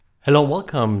Hello and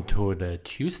welcome to the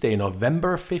Tuesday,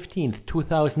 November 15th,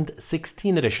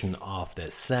 2016 edition of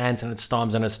the Sands and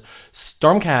Storms and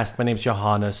StormCast. My name is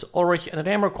Johannes Ulrich and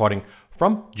I am recording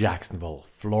from Jacksonville,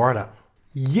 Florida.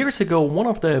 Years ago, one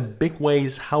of the big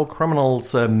ways how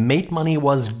criminals made money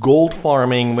was gold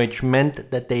farming, which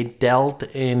meant that they dealt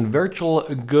in virtual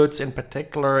goods, in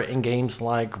particular in games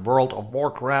like World of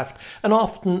Warcraft, and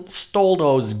often stole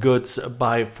those goods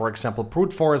by, for example,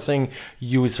 brute forcing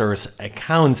users'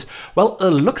 accounts. Well, it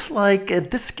looks like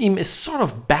this scheme is sort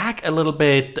of back a little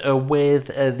bit with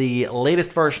the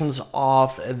latest versions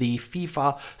of the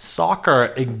FIFA soccer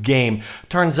game.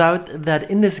 Turns out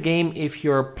that in this game, if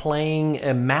you're playing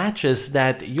matches,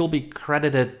 that you'll be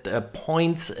credited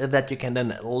points that you can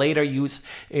then later use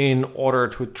in order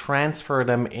to transfer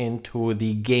them into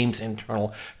the game's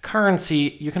internal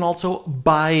currency. You can also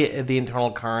buy the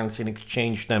internal currency and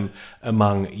exchange them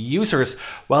among users.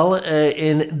 Well,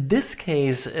 in this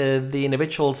case, the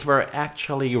individuals were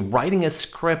actually writing a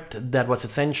script that was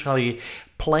essentially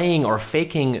playing or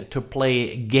faking to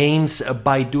play games.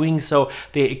 By doing so,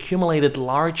 they accumulated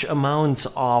large amounts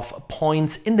of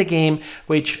points in the game,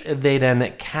 which they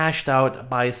then cashed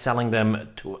out by selling them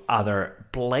to other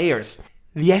players.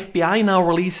 The FBI now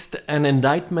released an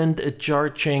indictment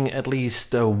charging at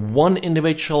least one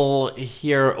individual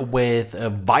here with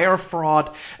wire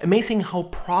fraud. Amazing how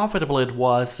profitable it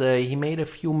was. He made a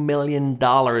few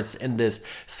 $1,000,000 in this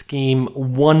scheme.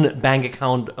 One bank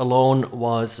account alone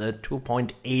was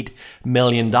 $2.8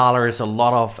 million. A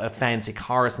lot of fancy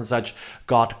cars and such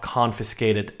got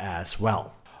confiscated as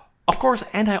well. Of course,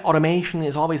 anti-automation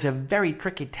is always a very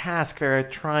tricky task where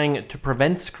trying to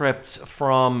prevent scripts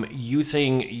from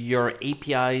using your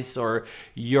APIs or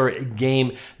your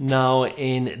game. Now,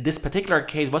 in this particular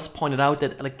case, it was pointed out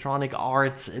that Electronic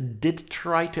Arts did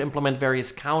try to implement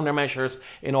various countermeasures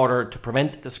in order to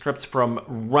prevent the scripts from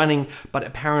running, but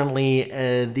apparently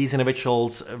these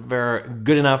individuals were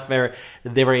good enough where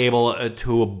they were able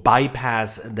to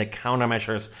bypass the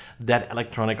countermeasures that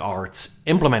Electronic Arts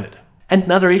implemented.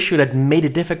 Another issue that made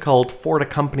it difficult for the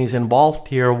companies involved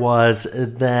here was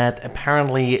that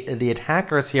apparently the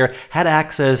attackers here had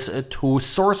access to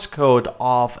source code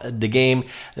of the game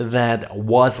that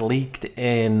was leaked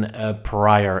in a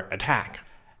prior attack.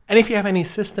 And if you have any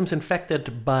systems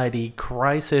infected by the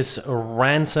Crisis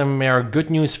ransomware, good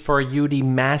news for you, the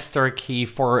master key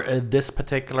for this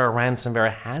particular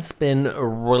ransomware has been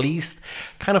released.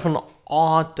 Kind of an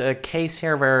odd case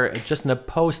here where just in a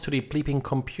post to the Bleeping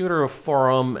Computer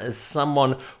forum,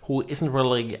 someone who isn't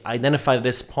really identified at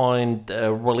this point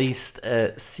released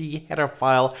a C header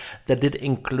file that did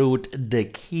include the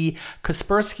key.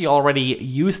 Kaspersky already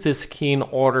used this key in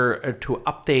order to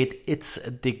update its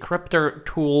decryptor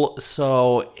tool,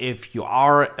 so if you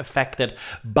are affected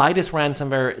by this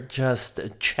ransomware,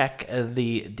 just check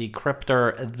the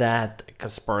decryptor that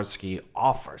Kaspersky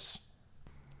offers.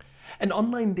 An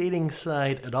online dating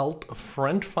site, Adult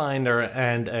Friend Finder,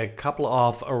 and a couple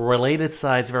of related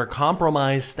sites were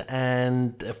compromised,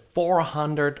 and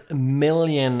 400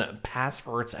 million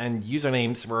passwords and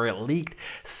usernames were leaked.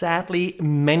 Sadly,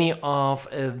 many of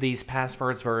these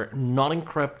passwords were not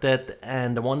encrypted,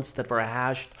 and the ones that were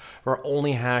hashed were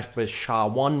only hashed with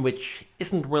SHA-1, which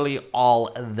isn't really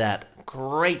all that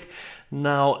great.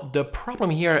 Now, the problem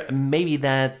here may be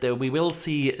that we will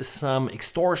see some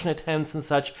extortion attempts and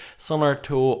such, similar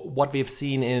to what we've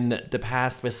seen in the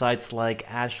past with sites like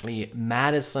Ashley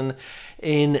Madison.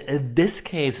 In this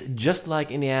case, just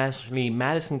like in the Ashley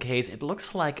Madison case, it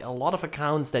looks like a lot of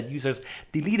accounts that users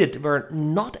deleted were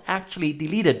not actually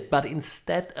deleted, but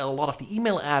instead a lot of the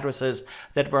email addresses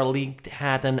that were leaked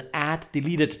had an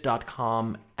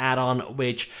 @deleted.com add-on,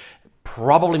 which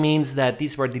probably means that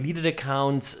these were deleted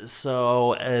accounts,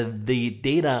 so the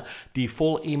data, the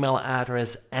full email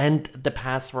address, and the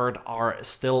password are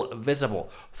still visible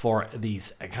for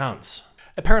these accounts.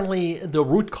 Apparently, the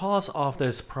root cause of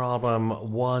this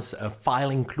problem was a file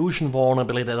inclusion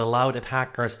vulnerability that allowed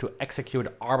attackers to execute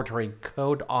arbitrary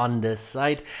code on the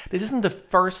site. This isn't the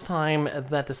first time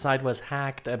that the site was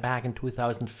hacked. Back in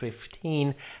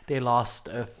 2015, they lost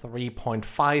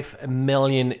 3.5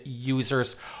 million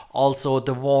users. Also,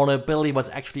 the vulnerability was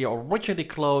actually originally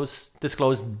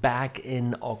disclosed back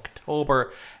in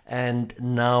October, and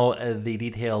now the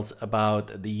details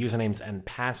about the usernames and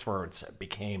passwords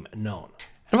became known.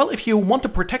 And well, if you want to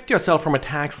protect yourself from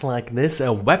attacks like this,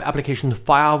 a web application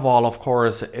firewall, of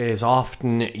course, is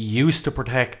often used to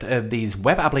protect these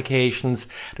web applications.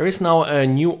 There is now a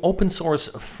new open source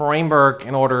framework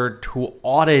in order to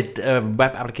audit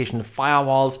web application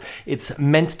firewalls. It's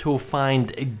meant to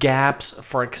find gaps,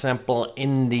 for example,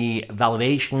 in the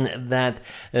validation that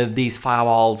these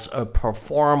firewalls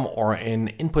perform or in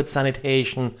input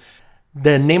sanitation.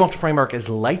 The name of the framework is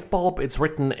Lightbulb. It's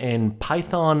written in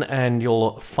Python, and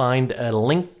you'll find a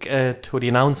link to the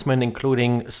announcement,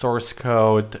 including source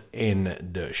code, in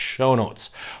the show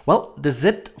notes. Well, this is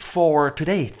it for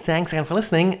today. Thanks again for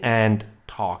listening, and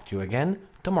talk to you again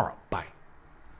tomorrow. Bye.